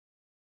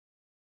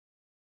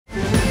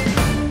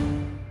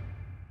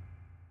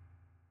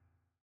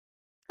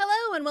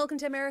Hello and welcome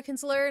to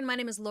Americans Learn. My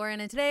name is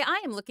Lauren and today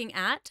I am looking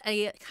at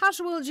a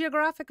casual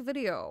Geographic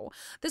video.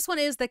 This one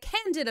is the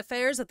Candid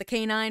affairs of the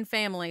Canine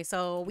family.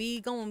 So we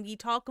gonna be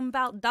talking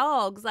about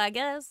dogs, I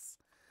guess.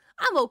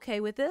 I'm okay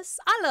with this.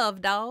 I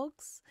love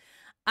dogs.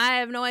 I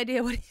have no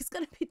idea what he's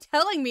going to be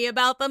telling me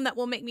about them that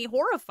will make me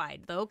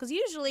horrified, though, because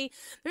usually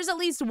there's at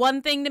least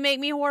one thing to make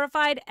me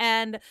horrified,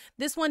 and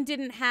this one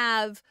didn't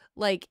have,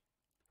 like,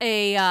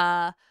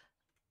 a,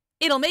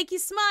 it'll make you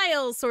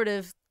smile sort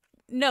of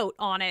note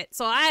on it,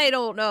 so I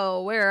don't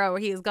know where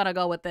he's going to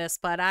go with this,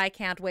 but I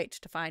can't wait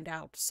to find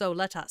out, so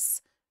let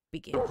us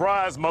begin.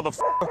 Surprise,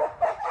 motherfucker!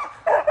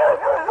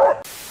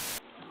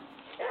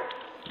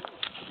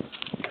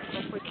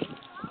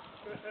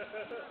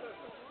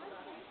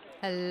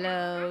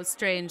 Hello,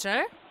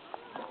 stranger.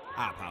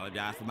 I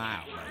apologize for my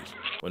outburst.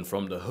 When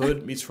from the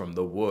hood meets from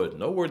the wood.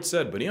 No word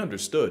said, but he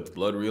understood.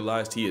 Blood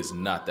realized he is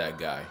not that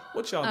guy.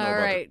 What y'all know about it?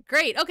 Alright,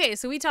 great. Okay,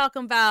 so we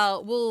talking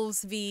about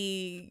wolves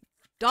v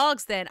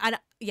dogs then.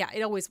 Yeah,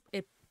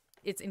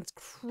 it's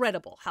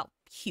incredible how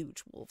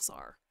huge wolves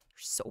are. They're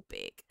so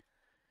big.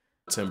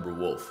 Timber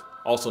wolf.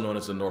 Also known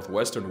as the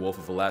northwestern wolf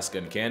of Alaska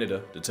and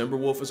Canada, the timber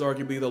wolf is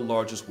arguably the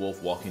largest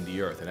wolf walking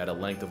the earth and had a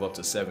length of up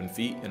to 7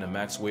 feet and a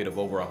max weight of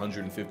over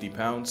 150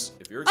 pounds.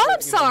 If you're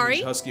expecting a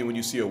huge husky when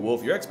you see a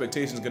wolf, your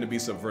expectation is going to be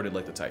subverted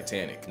like the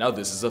Titanic. Now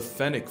this is a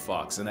fennec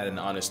fox and at an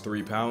honest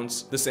 3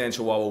 pounds. The sand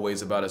chihuahua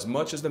weighs about as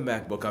much as the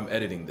MacBook I'm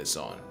editing this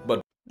on.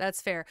 But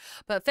that's fair.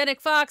 But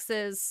fennec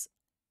foxes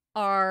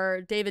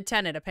are David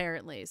Tennant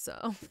apparently,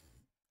 so...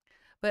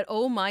 But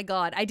oh my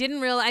god, I didn't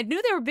realize, I knew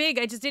they were big,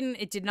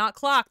 it did not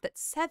clock that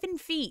 7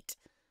 feet.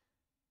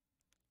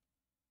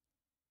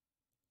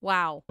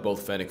 Wow.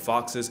 Both fennec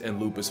foxes and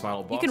lupus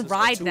final bosses you can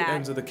ride are two that.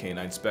 ends of the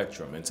canine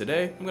spectrum. And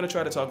today, I'm going to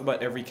try to talk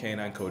about every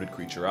canine-coded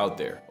creature out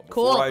there. But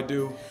cool. Before I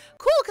do...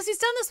 Cool, because he's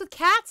done this with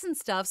cats and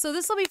stuff, so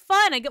this will be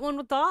fun. I get one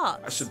with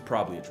dogs. I should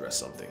probably address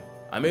something.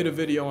 I made a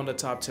video on the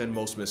top 10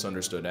 most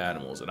misunderstood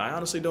animals, and I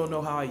honestly don't know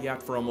how I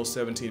yapped for almost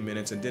 17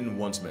 minutes and didn't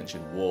once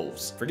mention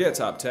wolves. Forget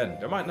top 10,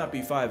 there might not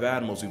be 5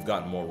 animals we've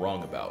gotten more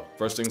wrong about.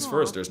 First things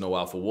first, there's no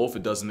alpha wolf,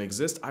 it doesn't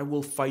exist, I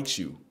will fight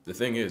you. The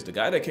thing is, the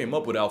guy that came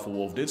up with alpha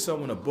wolf did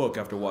sell in a book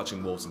after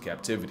watching Wolves in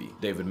Captivity.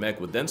 David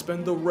Meck would then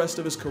spend the rest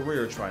of his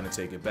career trying to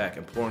take it back,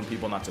 imploring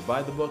people not to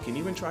buy the book and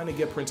even trying to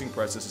get printing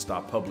presses to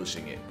stop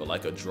publishing it. But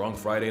like a drunk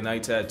Friday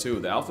night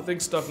tattoo, the alpha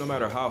thing's stuck no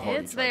matter how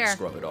hard you try to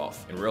scrub it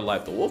off. In real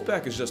life, the wolf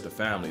pack is just a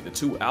family. The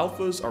 2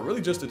 alphas are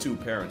really just the 2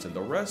 parents, and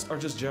the rest are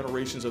just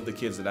generations of the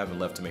kids that haven't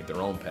left to make their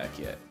own pack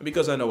yet. And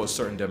because I know a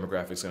certain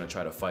demographic's gonna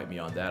try to fight me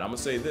on that, I'm gonna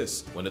say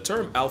this. When the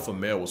term alpha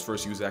male was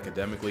first used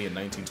academically in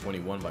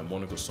 1921 by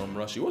Monica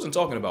Sumra, she wasn't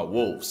talking about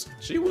wolves.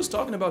 She was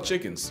talking about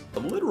chickens. A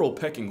literal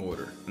pecking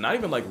order. Not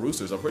even like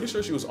roosters. I'm pretty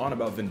sure she was on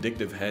about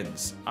vindictive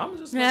hens. I'm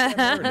just like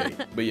that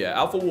marinate. But yeah,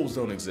 alpha wolves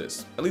don't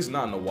exist. At least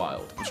not in the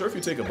wild. I'm sure if you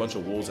take a bunch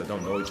of wolves that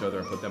don't know each other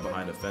and put them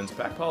behind a fence,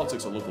 pack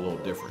politics will look a little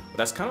different. But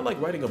that's kind of like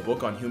writing a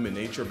book on human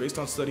nature based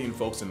on studying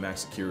folks in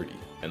max security.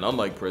 And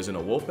unlike prison,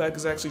 a wolf pack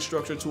is actually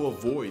structured to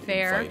avoid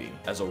infighting.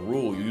 As a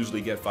rule, you usually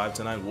get 5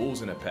 to 9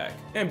 wolves in a pack.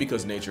 And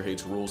because nature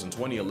hates rules, in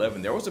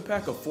 2011, there was a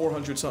pack of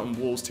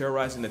 400-something wolves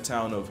terrorizing the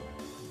town of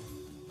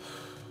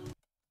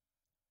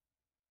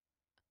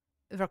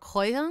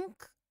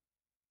Verkoyanks.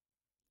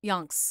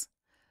 I'm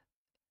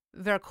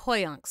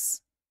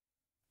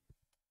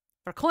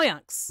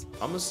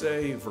gonna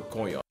say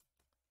Verkoyanks.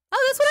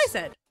 Oh, that's what I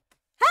said.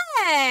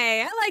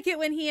 Hey, I like it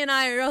when he and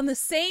I are on the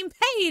same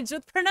page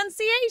with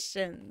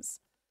pronunciations.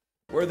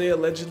 Where they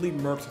allegedly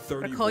murked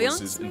 30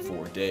 horses in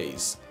 4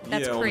 days.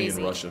 That's only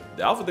crazy. In Russia.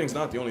 The alpha thing's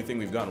not the only thing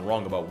we've gotten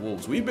wrong about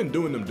wolves. We've been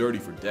doing them dirty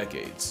for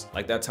decades.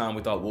 Like that time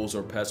we thought wolves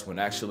were pests when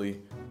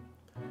actually...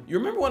 You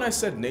remember when I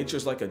said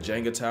nature's like a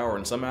Jenga tower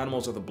and some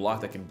animals are the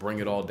block that can bring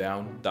it all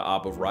down? The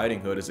op of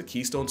riding hood is a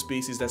keystone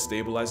species that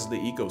stabilizes the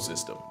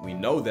ecosystem. We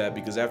know that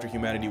because after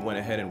humanity went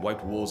ahead and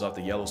wiped wolves off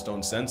the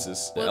Yellowstone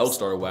census, the elk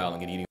started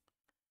wilding and eating.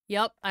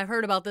 Yep, I've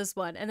heard about this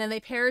one. And then they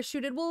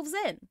parachuted wolves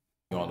in.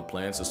 On the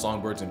plants, the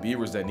songbirds and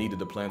beavers that needed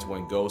the plants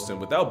went ghost, and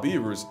without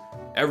beavers,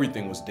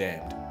 everything was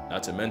damned.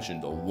 Not to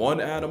mention, the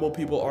one animal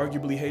people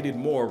arguably hated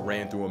more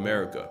ran through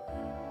America.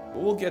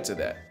 But we'll get to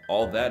that.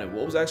 All that, and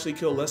wolves actually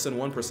kill less than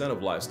 1%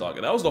 of livestock,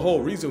 and that was the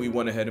whole reason we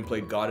went ahead and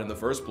played God in the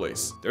first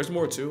place. There's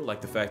more too, like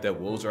the fact that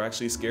wolves are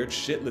actually scared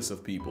shitless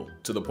of people,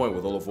 to the point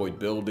where they'll avoid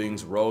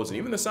buildings, roads, and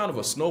even the sound of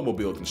a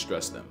snowmobile can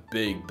stress them.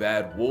 Big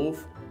bad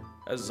wolf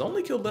has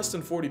only killed less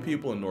than 40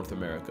 people in North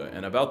America,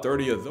 and about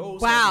 30 of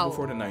those happened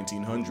before the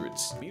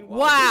 1900s.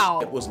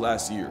 Meanwhile, it was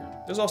last year.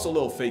 There's also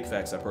little fake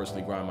facts that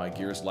personally grind my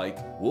gears, like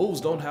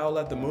wolves don't howl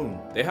at the moon.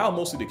 They howl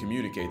mostly to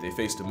communicate. They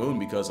face the moon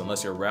because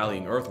unless you're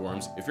rallying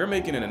earthworms, if you're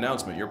making an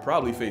announcement, you're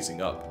probably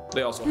facing up.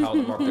 They also howl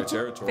to mark their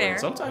territory, and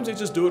sometimes they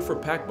just do it for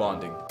pack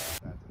bonding.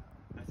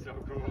 That's so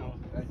cool.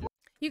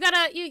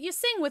 You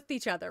sing with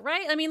each other,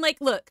 right? I mean, like,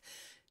 look,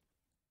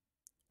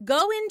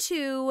 go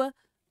into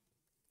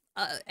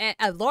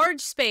a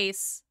large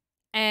space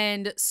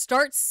and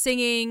start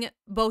singing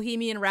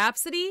Bohemian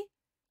Rhapsody,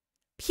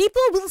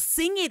 people will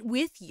sing it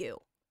with you.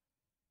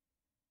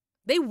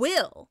 They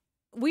will.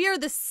 We are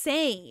the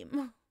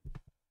same.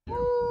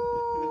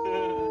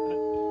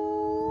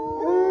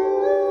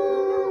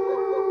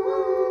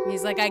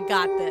 He's like, I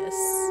got this.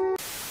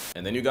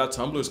 And then you got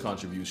Tumblr's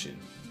contribution.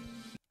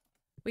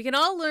 We can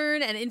all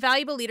learn an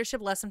invaluable leadership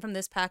lesson from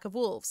this pack of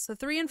wolves. The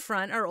 3 in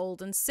front are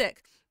old and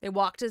sick. They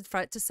walk to the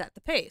front to set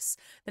the pace.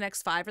 The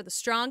next 5 are the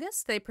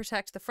strongest. They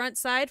protect the front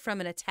side from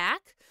an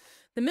attack.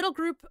 The middle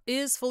group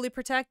is fully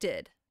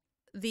protected.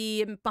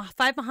 The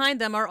 5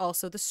 behind them are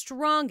also the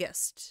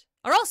strongest.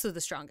 Lots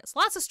of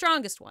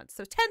strongest ones.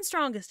 So 10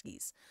 strongest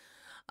geese.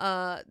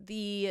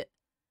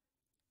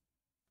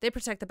 They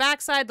protect the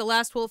backside. The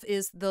last wolf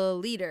is the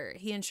leader.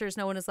 He ensures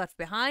no one is left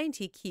behind.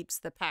 He keeps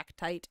the pack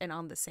tight and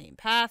on the same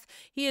path.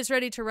 He is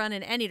ready to run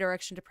in any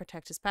direction to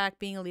protect his pack.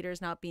 Being a leader is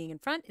not being in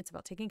front. It's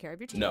about taking care of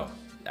your team. No,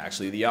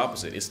 actually the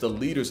opposite. It's the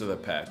leaders of the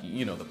pack,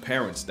 you know, the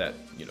parents that,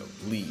 you know,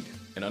 lead.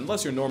 And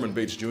unless you're Norman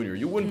Bates Jr.,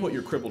 you wouldn't put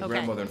your crippled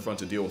grandmother in front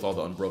to deal with all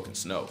the unbroken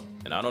snow.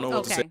 And I don't know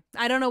what to say.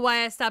 I don't know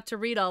why I stopped to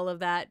read all of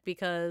that,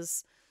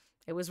 because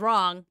it was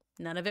wrong.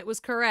 None of it was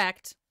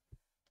correct.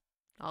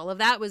 All of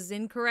that was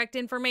incorrect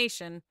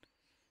information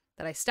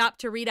that I stopped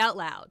to read out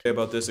loud.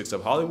 About this,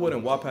 except Hollywood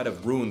and Wattpad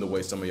have ruined the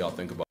way some of y'all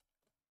think about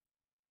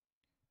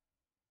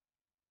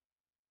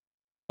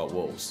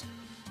wolves.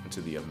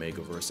 Into the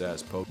Omegaverse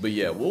as Pope. But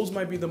yeah, wolves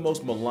might be the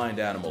most maligned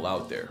animal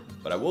out there,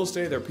 but I will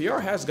say their PR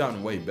has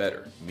gotten way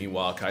better.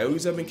 Meanwhile,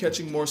 coyotes have been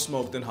catching more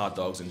smoke than hot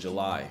dogs in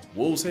July.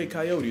 Wolves hate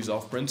coyotes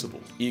off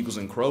principle. Eagles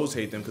and crows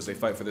hate them because they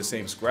fight for the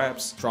same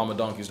scraps. Trauma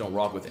donkeys don't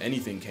rock with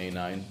anything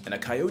canine, and a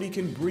coyote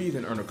can breathe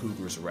and earn a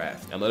cougar's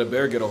wrath. And let a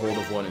bear get a hold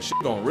of one and shit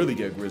gon' really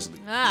get grisly.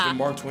 Even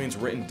Mark Twain's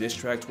written diss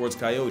track towards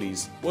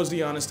coyotes was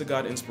the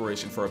honest-to-God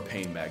inspiration for a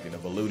pain magnet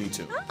of a Looney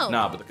Tune.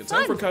 Nah, but the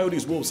contempt for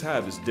coyotes wolves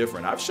have is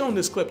different. I've shown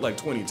this clip like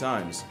 20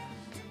 times.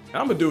 And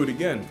I'm gonna do it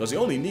again, because you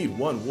only need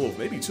 1 wolf,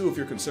 maybe 2 if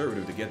you're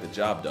conservative, to get the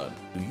job done.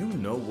 Do you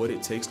know what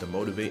it takes to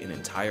motivate an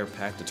entire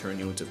pack to turn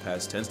you into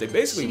past tense? They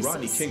basically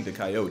Rodney King the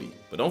coyote.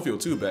 But don't feel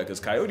too bad, because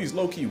coyotes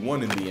low-key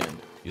won in the end.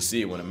 You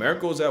see, when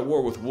America was at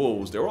war with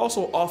wolves, there were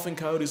also often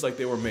coyotes like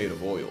they were made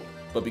of oil.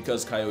 But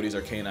because coyotes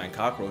are canine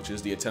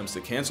cockroaches, the attempts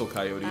to cancel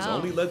coyotes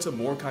only led to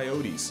more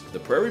coyotes. The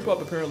prairie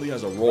pup apparently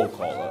has a roll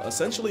call,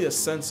 essentially a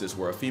census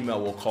where a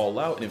female will call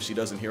out, and if she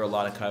doesn't hear a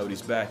lot of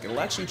coyotes back, it'll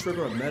actually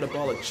trigger a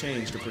metabolic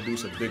change to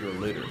produce a bigger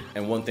litter.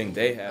 And one thing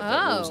they have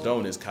that wolves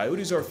don't is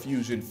coyotes are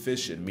fusion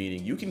fission,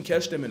 meaning you can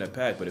catch them in a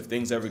pack, but if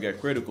things ever get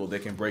critical, they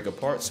can break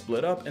apart,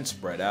 split up, and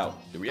spread out.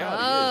 The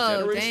reality is,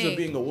 generations of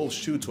being a wolf's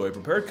chew toy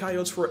prepared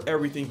coyotes for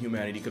everything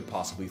humanity could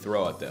possibly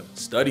throw at them.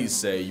 Studies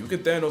say you can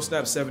Thanos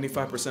snap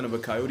 75% of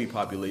a coyote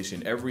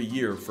population every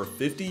year for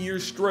 50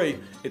 years straight,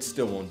 it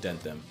still won't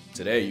dent them.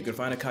 Today, you can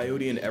find a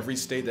coyote in every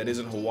state that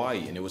isn't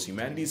Hawaii, and it was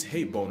humanity's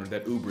hate boner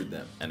that Ubered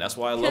them. And that's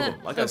why I love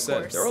them. Like I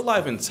said, they're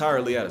alive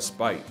entirely out of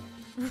spite.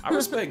 I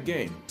respect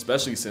game,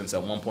 especially since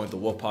at one point the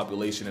wolf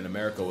population in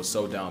America was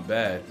so down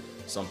bad.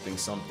 Something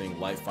something,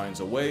 life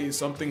finds a way,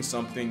 something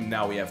something,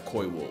 now we have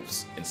coy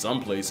wolves. In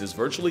some places,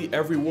 virtually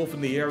every wolf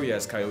in the area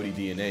has coyote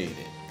DNA in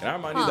it. Can I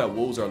remind you that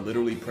wolves are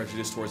literally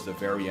prejudiced towards the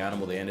very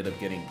animal they ended up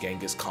getting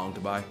Genghis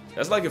Kong'd by?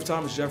 That's like if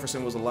Thomas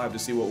Jefferson was alive to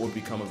see what would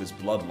become of his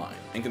bloodline.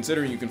 And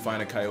considering you can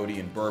find a coyote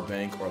in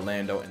Burbank,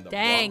 Orlando, and the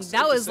Bronx,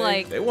 that was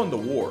like... They won the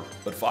war,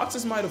 but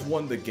foxes might have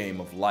won the game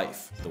of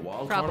life. The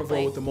wild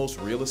carnivore with the most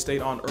real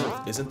estate on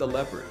Earth isn't the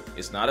leopard.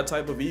 It's not a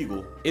type of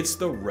eagle, it's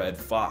the red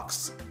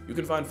fox. You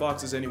can find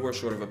foxes anywhere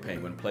short of a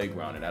penguin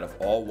playground, and out of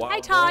all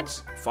wild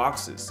dogs,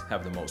 foxes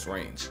have the most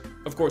range.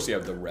 Of course, you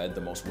have the red,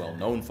 the most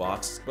well-known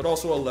fox, but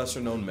also a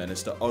lesser-known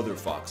menace to other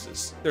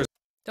foxes.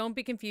 Don't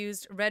be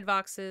confused, red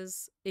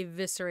foxes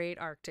eviscerate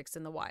Arctics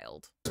in the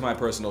wild. Here's my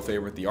personal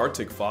favorite, the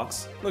Arctic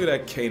fox. Look at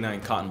that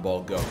canine cotton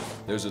ball go.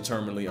 There's a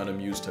terminally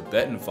unamused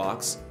Tibetan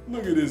fox.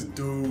 Look at this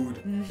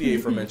dude. The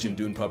aforementioned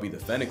dune puppy, the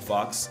fennec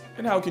fox.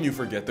 And how can you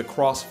forget the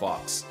cross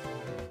fox?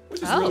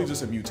 Which is really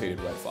just a mutated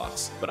red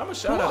fox. But I'm gonna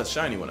shout out a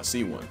shiny when I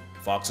see one.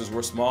 Foxes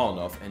were small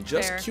enough and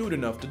just cute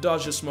enough to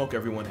dodge the smoke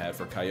everyone had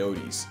for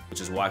coyotes, which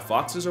is why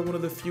foxes are one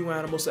of the few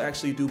animals to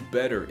actually do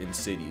better in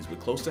cities, with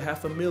close to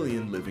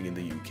 500,000 living in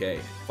the UK.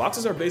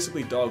 Foxes are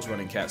basically dogs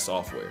running cat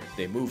software.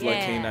 They move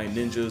like canine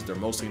ninjas, they're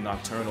mostly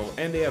nocturnal,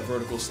 and they have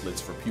vertical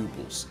slits for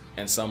pupils.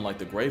 And some, like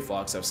the gray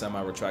fox, have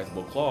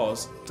semi-retractable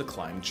claws to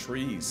climb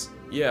trees.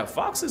 Yeah,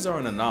 foxes are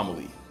an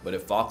anomaly. But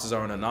if foxes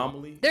are an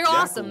anomaly, they're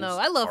awesome though.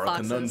 I love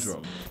foxes. A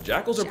conundrum.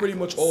 Jackals are pretty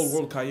much old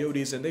world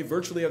coyotes, and they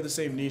virtually have the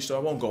same niche, so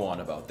I won't go on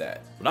about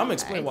that. But I'm gonna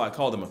explain why I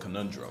call them a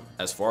conundrum.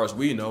 As far as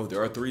we know,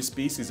 there are 3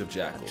 species of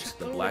jackals: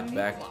 the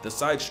black-backed, the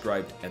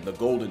side-striped, and the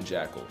golden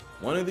jackal.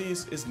 One of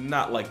these is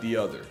not like the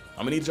other.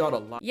 I'm gonna need y'all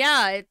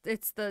to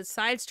it's the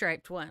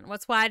side-striped one.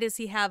 Why does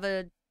he have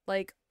a,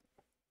 like,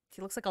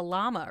 he looks like a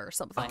llama or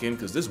something.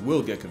 Because this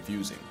will get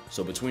confusing.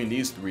 So between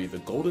these 3, the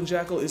golden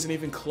jackal isn't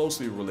even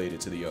closely related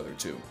to the other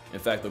 2. In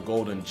fact, the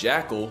golden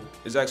jackal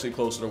is actually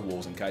closer to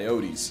wolves and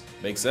coyotes.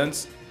 Make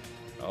sense?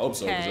 I hope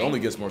so, because it Okay. only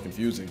gets more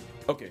confusing.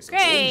 Okay, so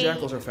Great. golden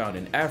jackals are found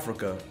in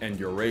Africa and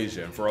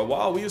Eurasia, and for a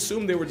while we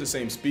assumed they were the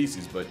same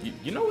species, but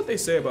you know what they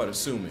say about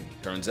assuming.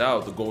 Turns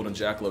out the golden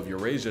jackal of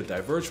Eurasia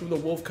diverged from the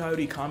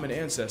wolf-coyote common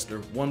ancestor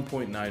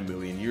 1.9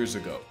 million years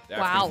ago. The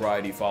African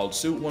variety followed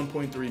suit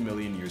 1.3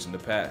 million years in the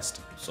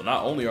past. So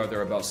not only are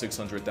there about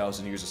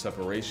 600,000 years of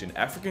separation,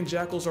 African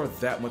jackals are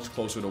that much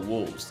closer to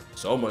wolves.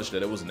 So much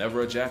that it was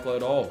never a jackal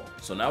at all.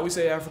 So now we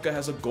say Africa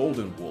has a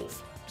golden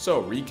wolf.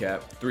 So,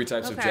 recap, 3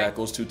 types of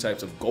jackals, 2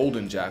 types of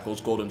golden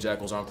jackals. Golden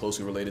jackals aren't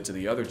closely related to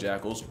the other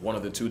jackals. One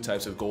of the 2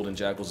 types of golden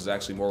jackals is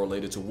actually more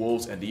related to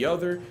wolves, and the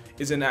other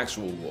is an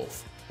actual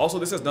wolf. Also,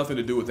 this has nothing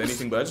to do with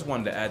anything, but I just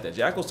wanted to add that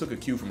jackals took a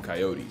cue from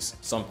coyotes.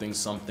 Something,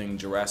 something,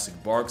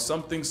 Jurassic Bark,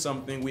 something,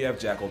 something, we have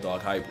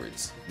jackal-dog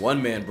hybrids.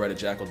 One man bred a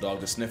jackal dog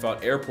to sniff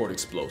out airport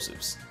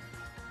explosives.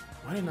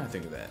 Why didn't I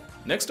think of that?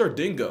 Next are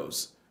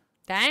dingoes.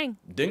 Dang.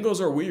 Dingoes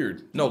are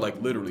weird. No,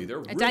 like literally, they're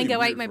really dingo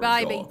weird ate my for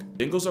a baby. dog.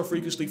 Dingoes are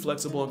freakishly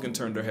flexible and can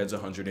turn their heads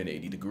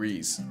 180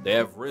 degrees. They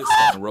have wrists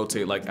that can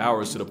rotate like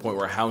ours to the point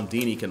where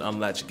Houdini can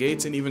unlatch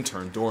gates and even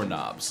turn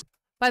doorknobs.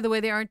 By the way,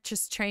 they aren't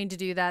just trained to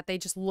do that. They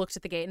just looked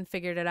at the gate and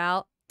figured it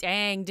out.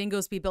 Dang,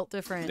 dingoes be built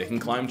different. They can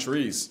climb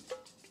trees.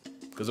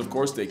 Because of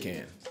course they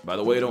can. By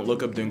the way, don't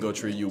look up dingo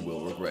tree, you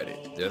will regret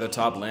it. They're the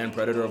top land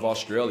predator of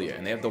Australia,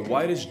 and they have the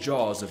widest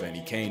jaws of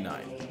any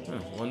canine.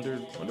 Wonder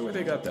where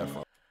they got that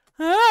from.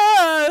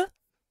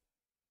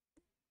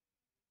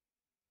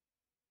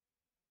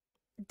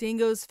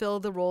 Dingoes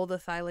fill the role the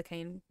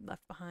thylacine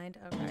left behind.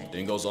 Okay.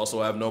 Dingoes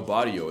also have no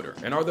body odor,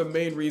 and are the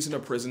main reason a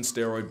prison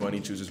steroid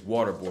bunny chooses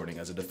waterboarding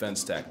as a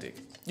defense tactic.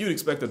 You'd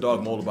expect a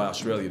dog molded by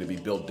Australia to be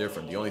built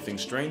different. The only thing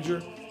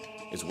stranger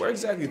is where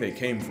exactly they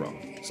came from.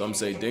 Some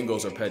say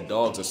dingoes are pet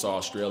dogs that saw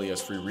Australia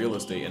as free real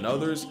estate, and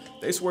others,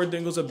 they swear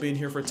dingoes have been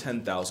here for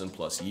 10,000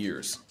 plus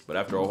years. But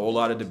after a whole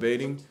lot of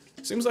debating,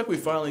 seems like we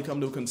finally come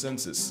to a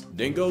consensus.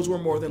 Dingoes were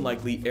more than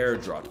likely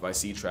airdropped by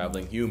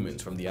sea-traveling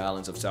humans from the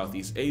islands of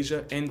Southeast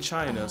Asia and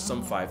China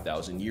some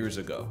 5,000 years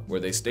ago, where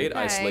they stayed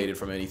isolated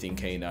from anything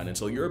canine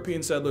until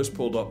European settlers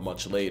pulled up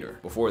much later.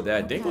 Before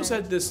that, dingoes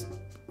had this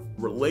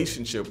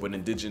relationship with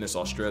indigenous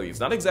Australians.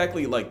 Not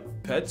exactly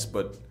like pets,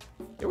 but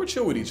they were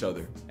chill with each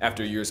other.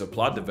 After years of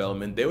plot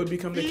development, they would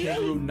become the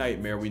kangaroo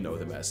nightmare we know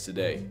them as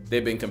today.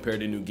 They've been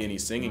compared to New Guinea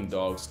singing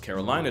dogs,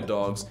 Carolina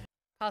dogs,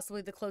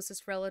 Possibly the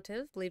closest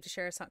relative, believed to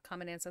share a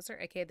common ancestor,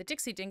 aka the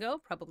Dixie dingo,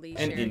 probably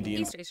and sharing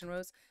Indian East Asian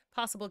rose.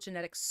 Possible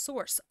genetic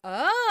source.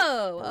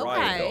 Oh,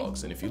 riot okay.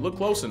 dogs. And if you look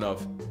close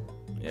enough,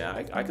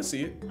 yeah, I can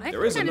see it.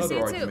 There is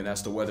another argument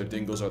as to whether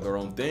dingoes are their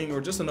own thing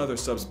or just another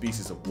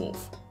subspecies of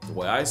wolf. The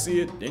way I see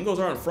it, dingoes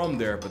aren't from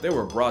there, but they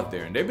were brought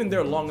there, and they've been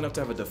there long enough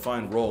to have a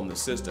defined role in the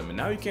system, and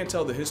now you can't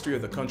tell the history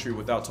of the country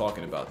without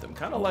talking about them.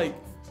 Kind of like...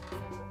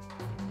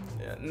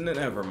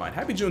 never mind.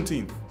 Happy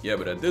Juneteenth. Yeah,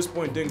 but at this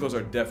point, dingoes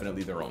are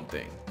definitely their own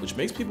thing, which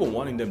makes people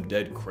wanting them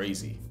dead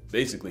crazy.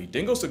 Basically,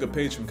 dingoes took a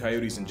page from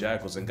coyotes and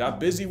jackals and got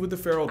busy with the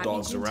feral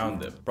dogs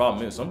around them.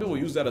 Problem is, some people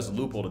use that as a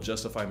loophole to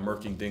justify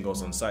murking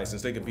dingoes on sight,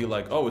 since they could be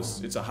like, oh,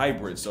 it's a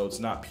hybrid, so it's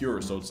not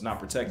pure, so it's not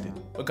protected.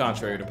 But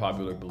contrary to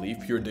popular belief,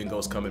 pure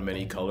dingoes come in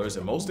many colors,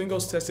 and most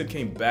dingoes tested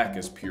came back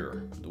as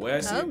pure. The way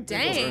I see it,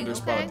 dingoes earned their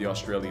spot at the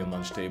Australian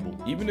lunch table,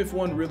 even if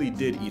one really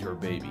did eat her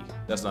baby.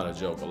 That's not a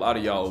joke. A lot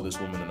of y'all owe this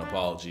woman an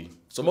apology.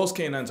 So most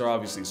canines are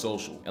obviously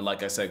social, and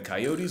like I said,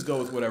 coyotes go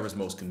with whatever's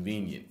most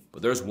convenient.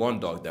 But there's one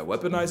dog that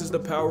weaponizes the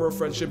power of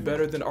friendship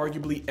better than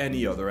arguably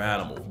any other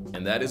animal.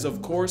 And that is,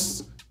 of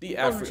course, the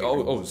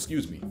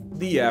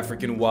the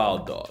African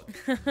wild dog.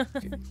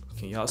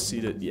 Can y'all see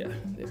that? Yeah,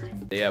 there.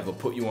 They have a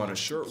put you on a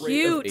shirt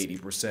rate of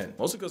 80%.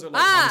 Mostly because they're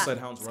like homicide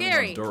hounds running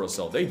on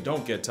Duracell. They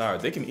don't get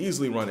tired. They can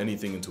easily run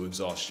anything into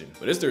exhaustion.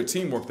 But it's their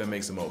teamwork that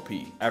makes them OP.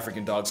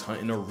 African dogs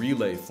hunt in a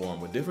relay form,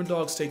 with different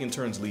dogs taking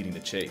turns leading the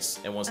chase.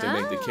 And once they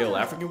make the kill,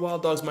 African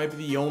wild dogs might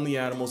be the only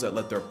animals that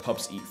let their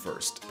pups eat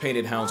first.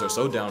 Painted hounds are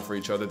so down for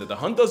each other that the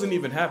hunt doesn't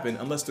even happen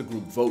unless the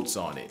group votes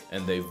on it.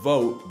 And they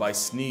vote by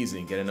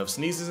sneezing. Get enough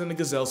sneezes and the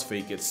gazelle's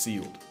fate gets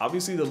sealed.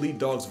 Obviously, the lead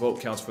dog's vote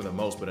counts for the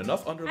most, but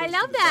enough underlings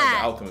to decide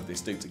the outcome if they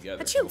stick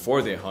together.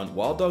 Before they hunt,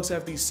 wild dogs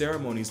have these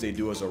ceremonies they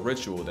do as a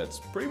ritual that's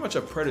pretty much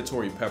a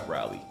predatory pep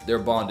rally. Their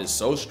bond is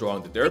so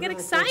strong that they're get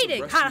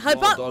excited.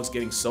 Wild dogs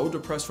getting so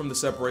depressed from the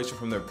separation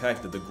from their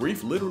pack that the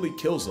grief literally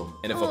kills them.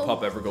 And if a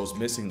pup ever goes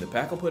missing, the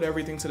pack will put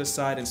everything to the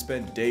side and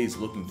spend days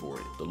looking for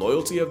it. The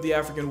loyalty of the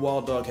African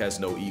wild dog has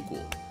no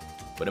equal.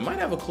 But it might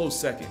have a close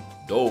second.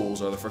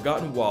 Does are the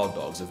forgotten wild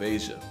dogs of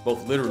Asia,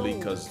 both literally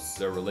because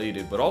they're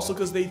related, but also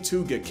because they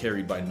too get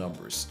carried by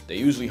numbers. They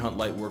usually hunt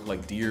light work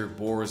like deer,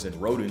 boars, and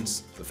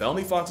rodents. The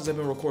family foxes have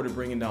been recorded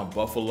bringing down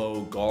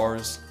buffalo,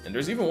 gars, and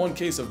there's even one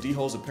case of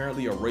D-holes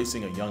apparently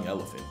erasing a young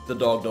elephant. The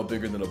dog, no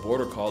bigger than a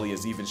border collie,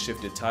 has even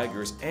shifted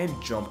tigers and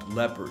jumped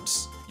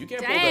leopards. You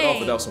can't pull that off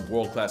without some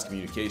world-class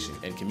communication,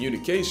 and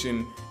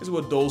communication is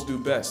what does do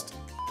best.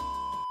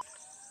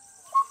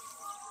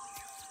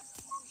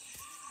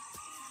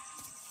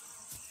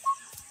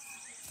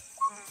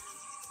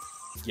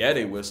 Yeah,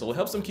 they whistle. It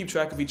helps them keep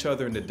track of each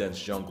other in the dense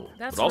jungle.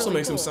 That's It also really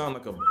makes them cool. sound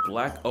like a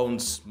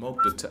black-owned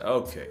smoke detector.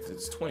 Okay,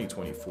 it's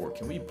 2024.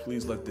 Can we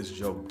please let this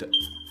joke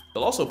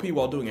They'll also pee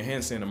while doing a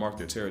handstand to mark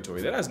their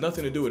territory. That has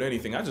nothing to do with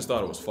anything, I just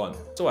thought it was fun.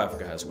 So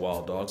Africa has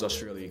wild dogs,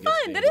 Australia gets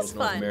Fun, that dingoes, is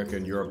North fun. America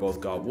and Europe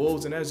both got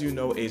wolves, and as you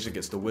know, Asia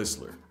gets the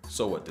whistler.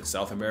 So what, did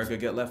South America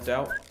get left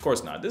out? Of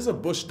course not, this is a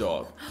bush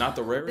dog, not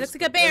the rarest. Looks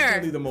like a but bear.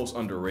 definitely the most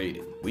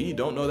underrated. We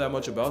don't know that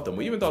much about them,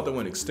 we even thought they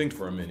went extinct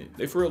for a minute.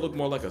 They for real look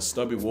more like a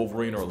stubby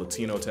Wolverine or a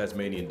Latino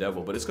Tasmanian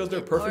devil, but it's because they're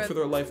perfect for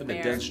their life in the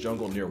bear. dense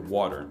jungle near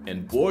water.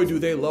 And boy do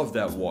they love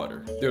that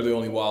water. They're the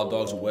only wild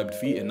dogs with webbed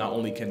feet, and not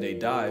only can they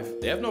dive,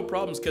 they have no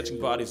problems catching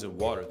bodies of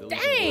water. They'll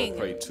even lure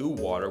prey to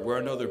water where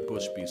another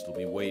bush beast will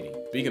be waiting.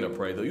 Speaking of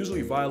prey, they'll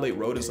usually violate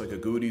rodents like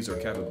agoutis or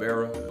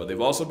capybara, but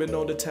they've also been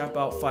known to tap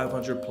out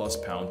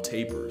 500+ pound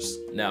tapirs.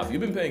 Now, if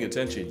you've been paying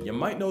attention, you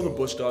might know the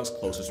bush dog's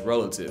closest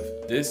relative.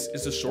 This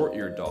is the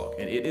short-eared dog,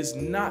 and it is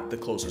not the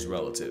closest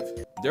relative.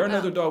 They're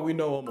another dog we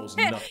know almost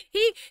nothing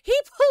He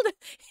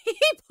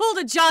pulled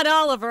a John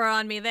Oliver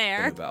on me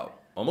there. about.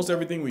 Almost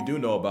everything we do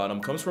know about him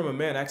comes from a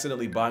man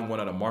accidentally buying one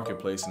at a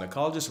marketplace and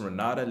ecologist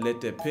Renata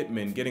Lette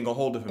Pittman getting a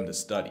hold of him to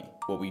study.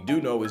 What we do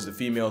know is the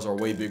females are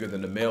way bigger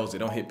than the males. They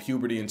don't hit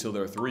puberty until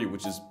they're 3,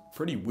 which is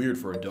pretty weird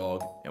for a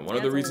dog. And one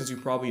of the reasons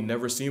you've probably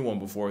never seen one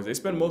before is they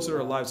spend most of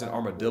their lives in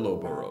armadillo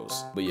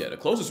burrows. But yeah, the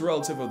closest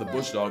relative of the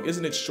bush dog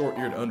isn't its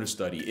short-eared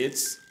understudy.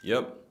 It's,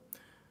 yep,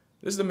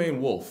 this is the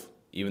main wolf.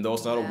 Even though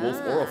it's not a wolf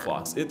or a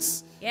fox,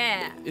 it's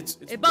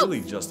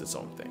really just its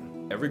own thing.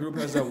 Every group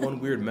has that one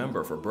weird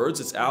member. For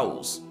birds, it's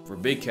owls. For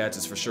big cats,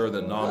 it's for sure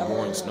the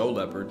non-boring snow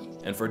leopard.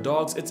 And for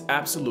dogs, it's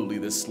absolutely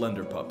this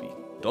slender puppy.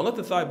 Don't let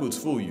the thigh boots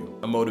fool you.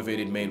 A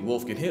motivated main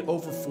wolf can hit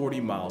over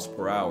 40 miles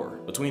per hour.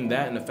 Between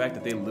that and the fact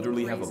that they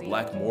literally have a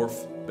black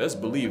morph, best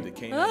believe the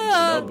canine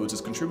Chanel boots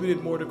has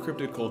contributed more to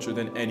cryptid culture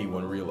than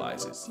anyone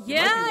realizes.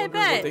 Yeah, I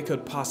bet. What they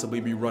could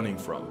possibly be running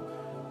from.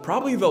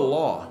 Probably the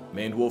law.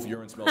 Maned wolf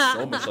urine smells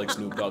so much like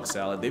Snoop Dogg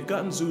salad, they've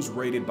gotten zoos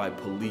raided by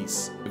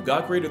police. If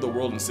God created the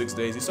world in 6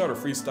 days, he started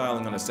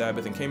freestyling on a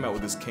Sabbath and came out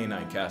with his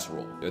canine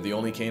casserole. They're the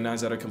only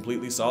canines that are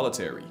completely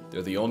solitary.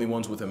 They're the only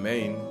ones with a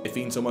mane. They've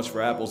eaten so much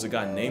for apples, it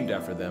got named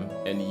after them.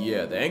 And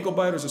yeah, the ankle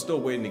biters are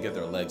still waiting to get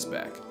their legs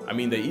back. I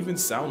mean, they even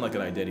sound like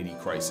an identity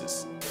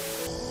crisis.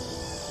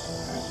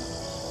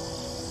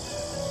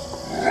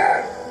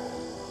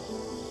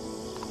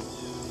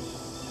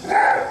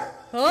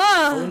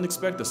 I wouldn't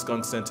expect a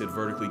skunk-scented,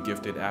 vertically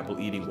gifted,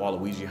 apple-eating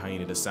Waluigi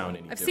hyena to sound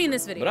any different. I've seen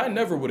this video. But I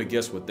never would have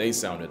guessed what they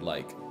sounded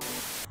like.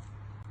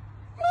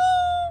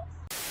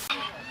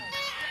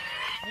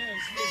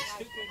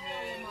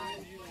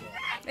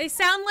 They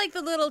sound like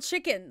the little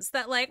chickens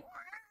that like,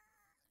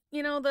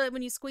 you know,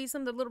 when you squeeze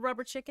them, the little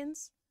rubber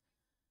chickens.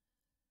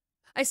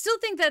 I still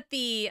think that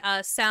the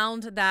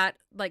sound that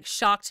like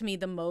shocked me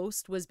the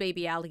most was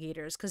baby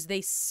alligators, because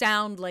they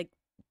sound like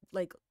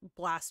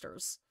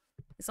blasters.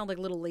 They sound like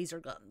little laser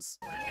guns.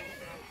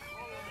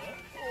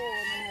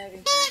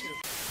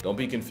 Don't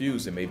be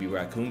confused, it may be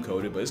raccoon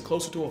coated, but it's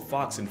closer to a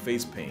fox in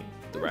face paint.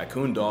 The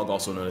raccoon dog,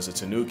 also known as a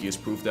tanuki, is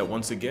proof that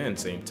once again,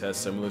 same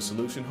test, similar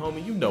solution,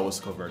 homie, you know it's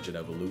convergent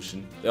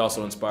evolution. They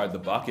also inspired the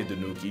baka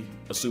tanuki,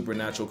 a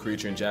supernatural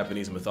creature in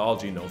Japanese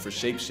mythology known for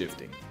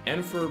shape-shifting,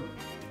 and for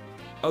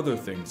other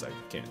things I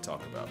can't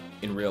talk about.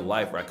 In real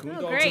life,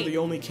 raccoon dogs are the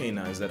only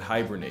canines that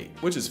hibernate,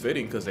 which is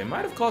fitting because they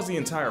might have caused the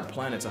entire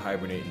planet to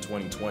hibernate in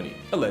 2020,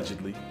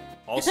 allegedly.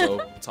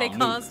 Also, They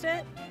caused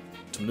it?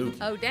 Tanuki.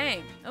 Oh,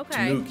 dang.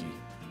 Okay. Tanuki.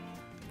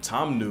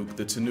 Tom Nook,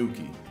 the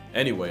Tanuki.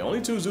 Anyway,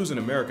 only 2 zoos in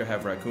America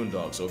have raccoon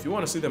dogs, so if you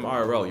want to see them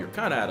IRL, you're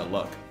kinda out of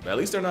luck. But at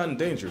least they're not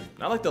endangered.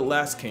 Not like the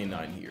last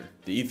canine here.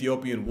 The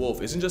Ethiopian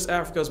wolf isn't just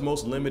Africa's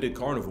most limited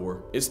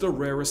carnivore, it's the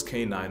rarest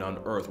canine on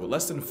Earth with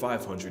less than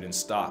 500 in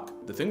stock.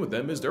 The thing with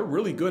them is they're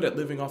really good at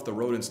living off the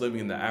rodents living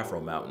in the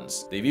Afro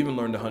Mountains. They've even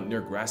learned to hunt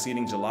near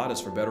grass-eating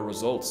geladas for better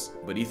results.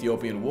 But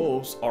Ethiopian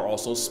wolves are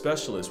also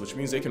specialists, which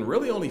means they can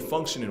really only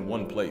function in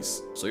one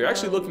place. So you're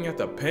actually looking at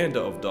the panda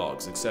of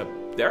dogs, except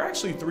they're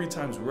actually 3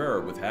 times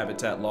rarer, with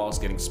habitat loss,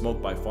 getting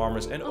smoked by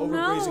farmers, and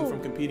overgrazing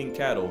from competing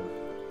cattle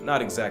not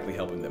exactly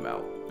helping them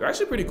out. They're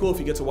actually pretty cool if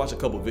you get to watch a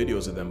couple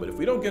videos of them, but if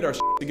we don't get our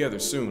shit together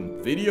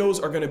soon,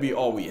 videos are gonna be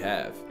all we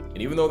have. And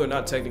even though they're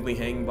not technically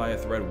hanging by a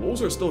thread,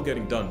 wolves are still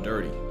getting done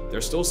dirty.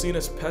 They're still seen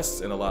as pests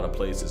in a lot of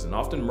places and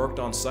often murked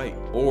on sight.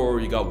 Or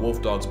you got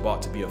wolf dogs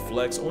bought to be a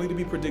flex, only to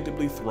be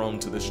predictably thrown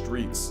to the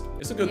streets.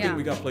 It's a good thing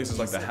we got places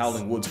like the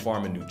Howling Woods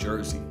Farm in New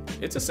Jersey.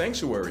 It's a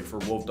sanctuary for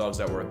wolf dogs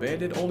that were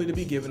abandoned only to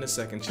be given a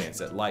second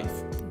chance at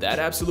life. That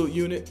absolute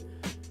unit,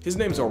 his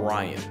name's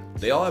Orion.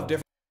 They all have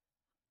different.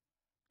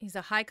 He's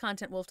a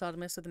high-content wolf dog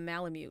mixed with a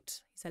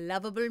Malamute. He's a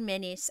lovable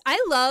menace.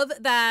 I love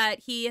that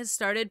he has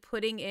started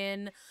putting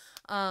in,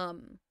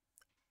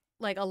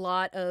 like, a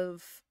lot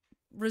of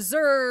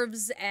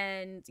reserves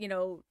and, you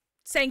know,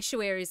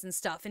 sanctuaries and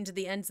stuff into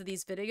the ends of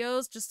these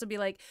videos, just to be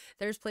like,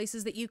 there's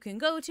places that you can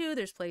go to,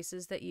 there's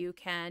places that you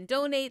can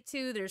donate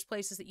to, there's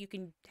places that you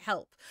can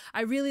help.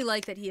 I really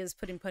like that he is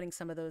putting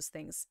some of those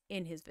things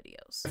in his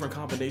videos. Different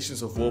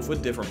combinations of wolf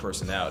with different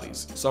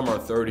personalities. Some are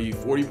 30,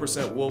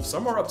 40% wolf,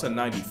 some are up to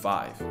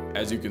 95.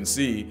 As you can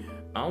see,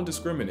 I don't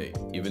discriminate.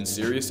 Even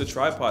Sirius the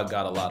Tripod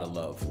got a lot of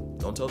love.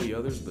 Don't tell the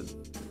others, but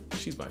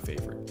she's my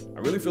favorite. I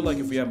really feel like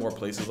if we had more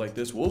places like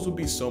this, wolves would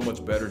be so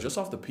much better just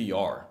off the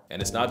PR.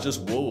 And it's not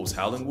just wolves.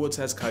 Howling Woods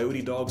has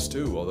coyote dogs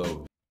too,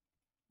 although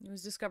He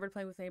was discovered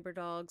playing with neighbor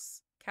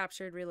dogs,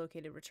 captured,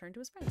 relocated, returned to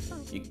his friends.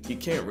 Oh. you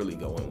can't really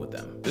go in with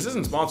them. This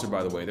isn't sponsored,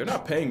 by the way. They're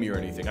not paying me or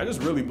anything. I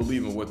just really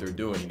believe in what they're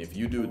doing. And if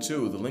you do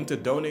too, the link to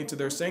donate to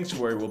their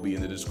sanctuary will be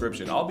in the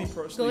description. I'll be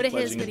personally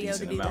pledging a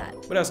decent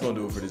amount. But that's gonna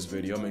do it for this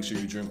video. Make sure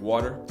you drink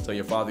water. Tell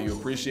your father you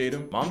appreciate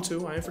him. Mom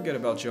too, I ain't forget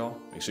about y'all.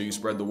 Make sure you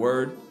spread the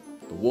word,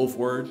 the wolf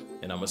word,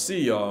 and I'ma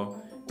see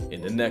y'all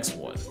in the next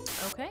one.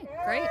 Okay,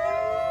 great.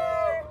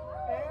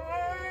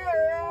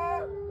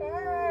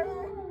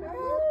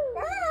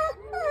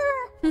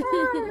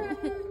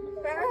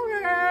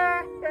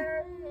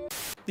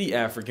 The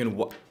African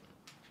what?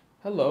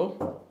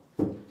 Hello?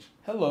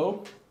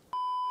 Hello?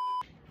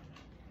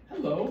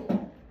 Hello?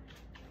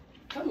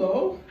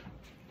 Hello?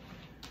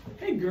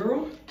 Hey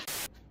girl.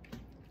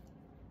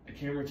 The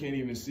camera can't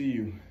even see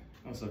you.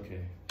 That's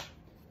okay.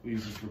 We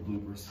use this for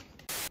bloopers.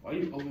 Why are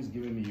you always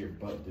giving me your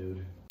butt,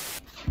 dude?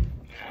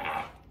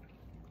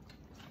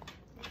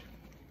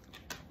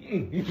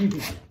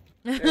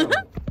 Damn.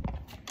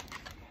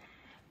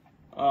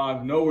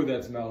 I know where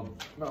that smells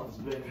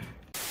big.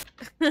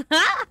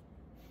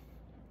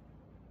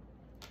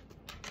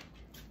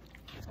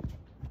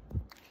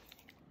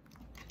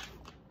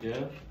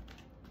 Yeah?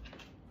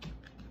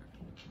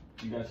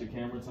 You got your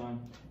camera time?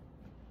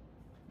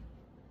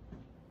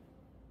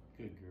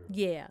 Good girl.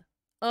 Yeah.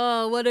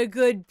 Oh, what a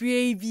good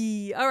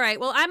baby. All right.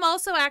 Well, I'm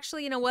also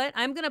actually, you know what?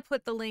 I'm going to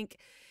put the link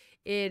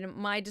in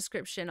my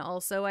description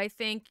also, I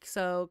think.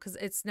 So, because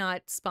it's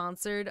not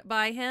sponsored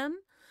by him.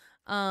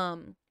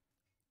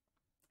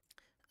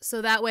 So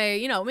that way,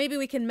 you know, maybe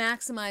we can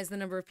maximize the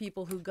number of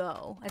people who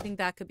go. I think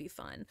that could be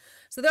fun.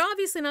 So they're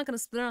obviously not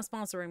they're not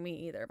sponsoring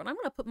me either, but I'm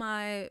going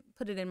to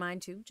put it in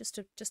mine too, just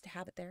to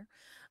have it there.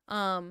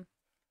 And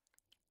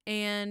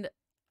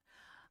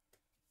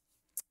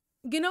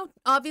you know,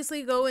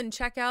 obviously go and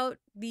check out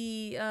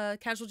the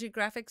Casual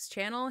Geographic's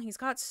channel. He's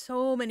got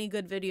so many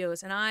good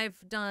videos, and I've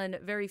done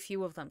very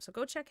few of them. So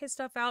go check his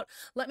stuff out.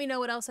 Let me know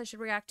what else I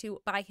should react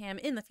to by him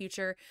in the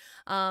future.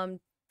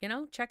 You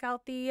know, check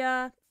out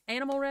the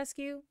animal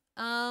rescue,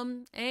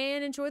 and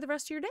enjoy the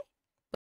rest of your day.